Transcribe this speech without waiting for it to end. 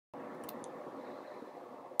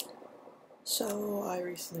So, I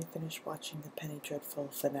recently finished watching the Penny Dreadful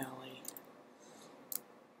finale.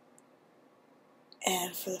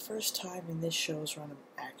 And for the first time in this show's run,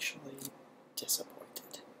 I'm actually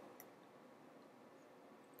disappointed.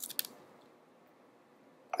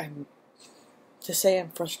 To say I'm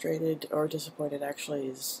frustrated or disappointed actually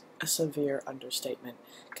is a severe understatement,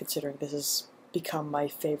 considering this has become my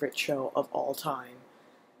favorite show of all time.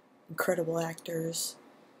 Incredible actors,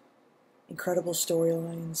 incredible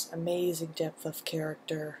storylines, amazing depth of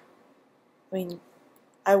character. I mean,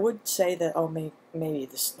 I would say that, oh, maybe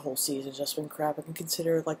this whole season's just been crap. I can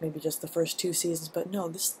consider, like, maybe just the first two seasons, but no,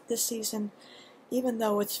 this season, even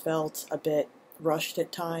though it's felt a bit rushed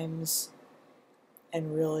at times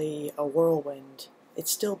and really a whirlwind,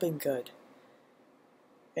 it's still been good.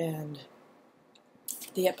 And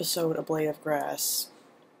the episode A Blade of Grass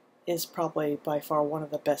is probably by far one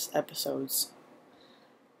of the best episodes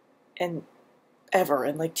and ever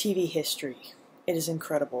in, like, TV history. It is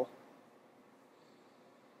incredible.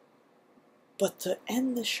 But to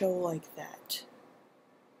end the show like that,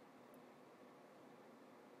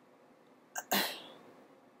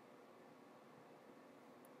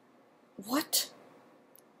 what?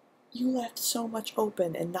 You left so much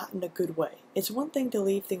open and not in a good way. It's one thing to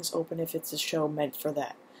leave things open if it's a show meant for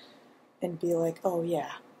that. And be like, oh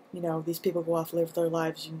yeah, you know, these people go off, live their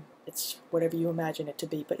lives, it's whatever you imagine it to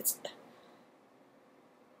be, but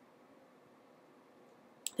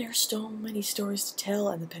there are so many stories to tell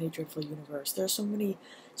in the Penny Dreadful universe. There are so many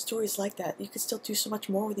stories like that. You could still do so much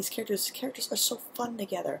more with these characters. The characters are so fun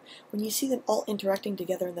together. When you see them all interacting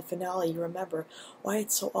together in the finale, you remember why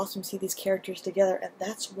it's so awesome to see these characters together, and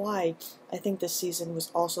that's why I think this season was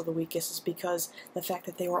also the weakest, is because the fact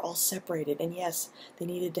that they were all separated. And yes, they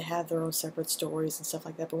needed to have their own separate stories and stuff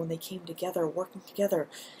like that, but when they came together, working together,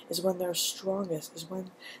 is when they're strongest, is when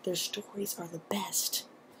their stories are the best.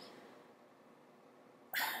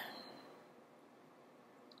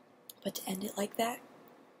 But to end it like that?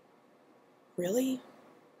 Really?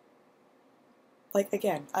 Like,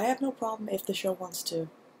 again, I have no problem if the show wants to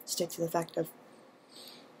stick to the fact of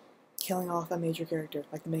killing off a major character,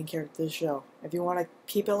 like the main character of the show. If you want to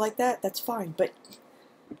keep it like that, that's fine, but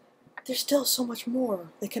there's still so much more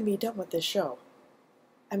that can be done with this show.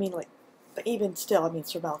 I mean, like, but even still, I mean,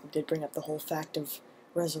 Sir Malcolm did bring up the whole fact of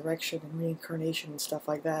resurrection and reincarnation and stuff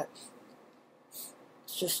like that.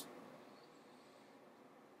 It's just...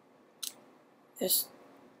 There's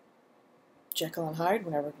Jekyll and Hyde,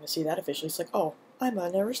 we're never going to see that officially. It's like, oh, I'm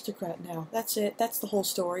an aristocrat now. That's it. That's the whole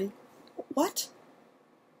story. What?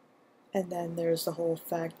 And then there's the whole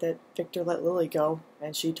fact that Victor let Lily go,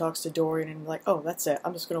 and she talks to Dorian and like, oh, that's it.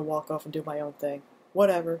 I'm just going to walk off and do my own thing.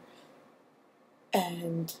 Whatever.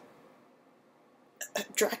 And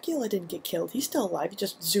Dracula didn't get killed. He's still alive. He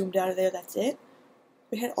just zoomed out of there. That's it.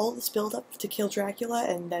 We had all this build-up to kill Dracula,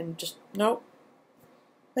 and then just, nope.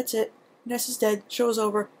 That's it. Ness is dead. Show's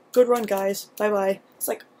over. Good run, guys. Bye-bye. It's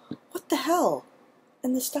like, what the hell?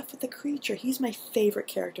 And the stuff with the creature. He's my favorite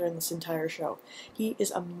character in this entire show. He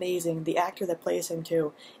is amazing. The actor that plays him,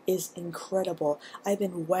 too, is incredible. I've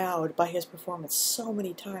been wowed by his performance so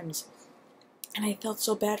many times. And I felt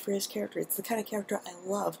so bad for his character. It's the kind of character I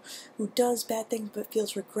love, who does bad things but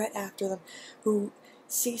feels regret after them, who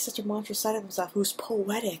sees such a monstrous side of himself, who's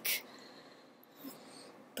poetic.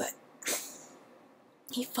 But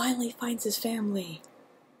he finally finds his family,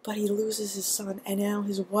 but he loses his son, and now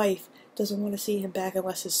his wife doesn't want to see him back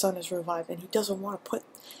unless his son is revived, and he doesn't want to put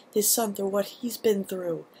his son through what he's been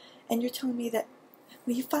through. And you're telling me that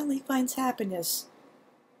when he finally finds happiness,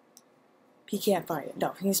 he can't find it.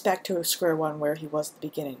 No, he's back to square one where he was at the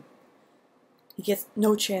beginning. He gets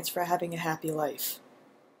no chance for having a happy life.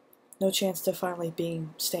 No chance to finally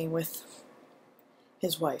staying with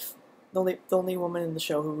his wife. The only woman in the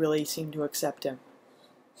show who really seemed to accept him.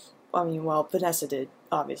 I mean, well, Vanessa did,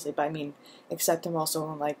 obviously, but I mean, accept him also,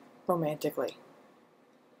 like, romantically.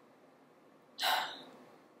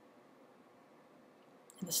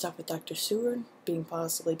 And the stuff with Dr. Seward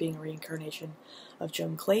possibly being a reincarnation of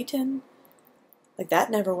Joan Clayton, like, that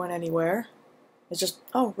never went anywhere. It's just,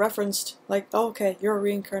 oh, referenced, like, oh, okay, you're a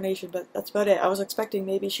reincarnation, but that's about it. I was expecting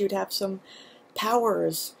maybe she would have some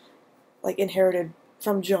powers, like, inherited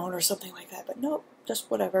from Joan or something like that, but nope, just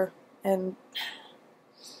whatever. And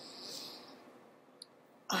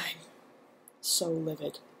I'm so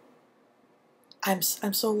livid. I'm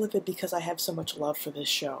so livid because I have so much love for this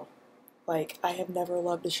show. Like, I have never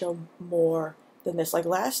loved a show more than this. Like,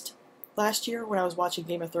 last year when I was watching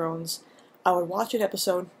Game of Thrones, I would watch an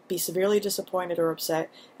episode, be severely disappointed or upset,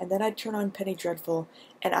 and then I'd turn on Penny Dreadful,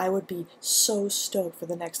 and I would be so stoked for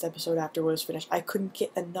the next episode after it was finished. I couldn't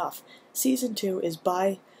get enough. Season 2 is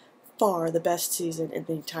by far the best season in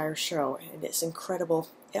the entire show, and it's incredible.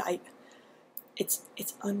 It's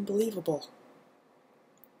unbelievable.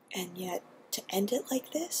 And yet, to end it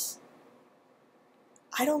like this,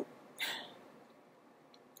 I don't...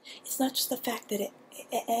 It's not just the fact that it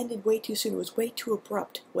ended way too soon. It was way too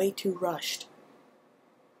abrupt, way too rushed.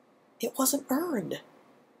 It wasn't earned.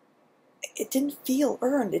 It didn't feel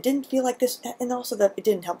earned. It didn't feel like this, and also that it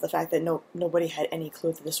didn't help the fact that nobody had any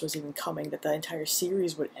clue that this was even coming, that the entire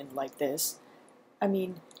series would end like this. I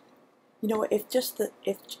mean, you know, if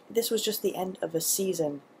this was just the end of a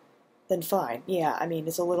season, then fine. Yeah, I mean,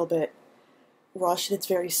 it's a little bit rushed. It's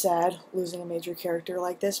very sad losing a major character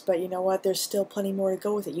like this, but you know what? There's still plenty more to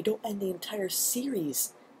go with it. You don't end the entire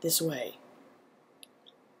series this way.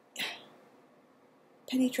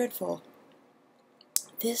 Penny Dreadful.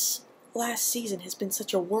 This last season has been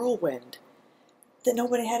such a whirlwind that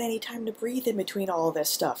nobody had any time to breathe in between all of this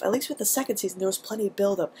stuff. At least with the second season, there was plenty of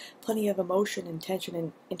build-up, plenty of emotion and tension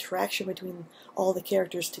and interaction between all the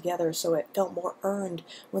characters together, so it felt more earned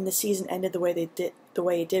when the season ended the way it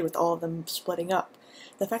did, with all of them splitting up.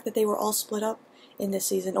 The fact that they were all split up in this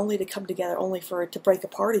season, only to come together, only for it to break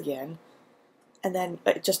apart again, and then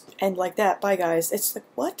just end like that. Bye, guys. It's like,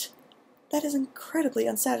 what? That is incredibly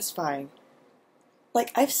unsatisfying.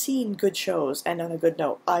 Like, I've seen good shows end on a good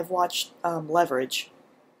note. I've watched Leverage.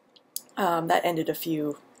 That ended a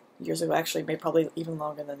few years ago. Actually, maybe probably even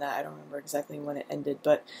longer than that. I don't remember exactly when it ended,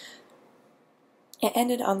 but it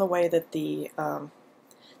ended on the way that the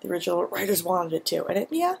original writers wanted it to. And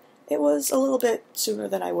it was a little bit sooner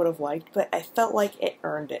than I would have liked, but I felt like it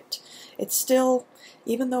earned it. It's still,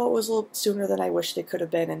 even though it was a little sooner than I wished it could have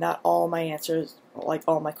been, and not all my answers, like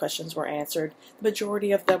all my questions were answered, the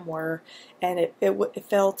majority of them were, and it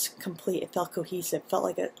felt complete, it felt cohesive, it felt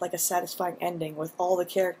like a satisfying ending with all the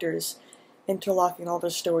characters interlocking, all their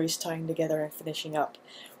stories tying together and finishing up.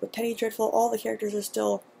 With Penny Dreadful, all the characters are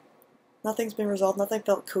still, nothing's been resolved, nothing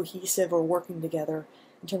felt cohesive or working together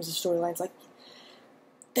in terms of storylines. Like,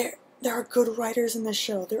 there are good writers in this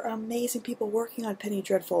show. There are amazing people working on Penny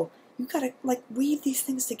Dreadful. You gotta, like, weave these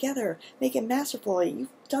things together, make it masterful. You've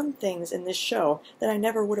done things in this show that I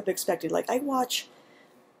never would have expected. Like, I've watched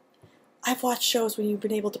shows when you've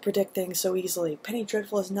been able to predict things so easily. Penny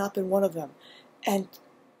Dreadful has not been one of them.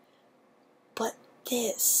 But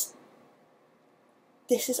this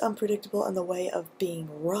is unpredictable in the way of being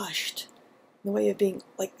rushed, in the way of being,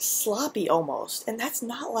 like, sloppy almost. And that's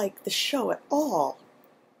not like the show at all.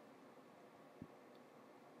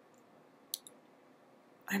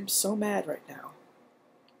 I'm so mad right now.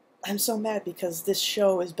 I'm so mad because this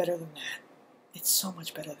show is better than that. It's so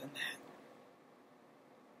much better than that.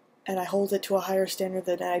 And I hold it to a higher standard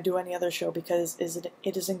than I do any other show because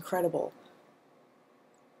it is incredible.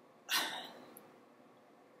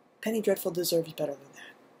 Penny Dreadful deserves better than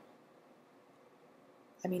that.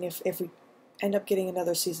 I mean, if we end up getting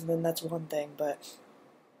another season, then that's one thing, but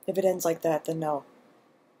if it ends like that, then no.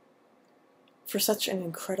 For such an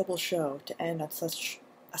incredible show to end on such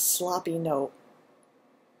a sloppy note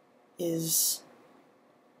is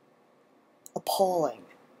appalling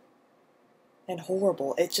and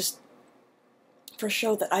horrible. It's just, for a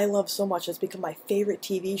show that I love so much, it's become my favorite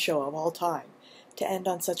TV show of all time, to end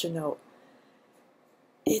on such a note.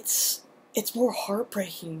 It's more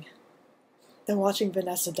heartbreaking than watching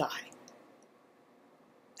Vanessa die.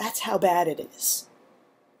 That's how bad it is.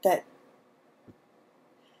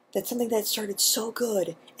 That's something that started so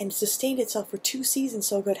good and sustained itself for 2 seasons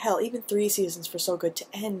so good, hell, even 3 seasons for so good, to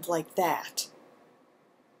end like that.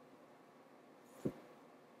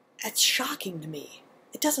 That's shocking to me.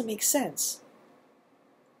 It doesn't make sense.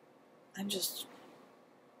 I'm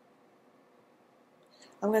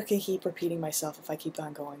going to keep repeating myself if I keep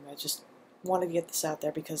on going. I just wanted to get this out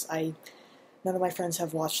there because none of my friends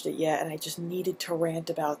have watched it yet, and I just needed to rant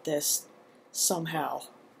about this somehow.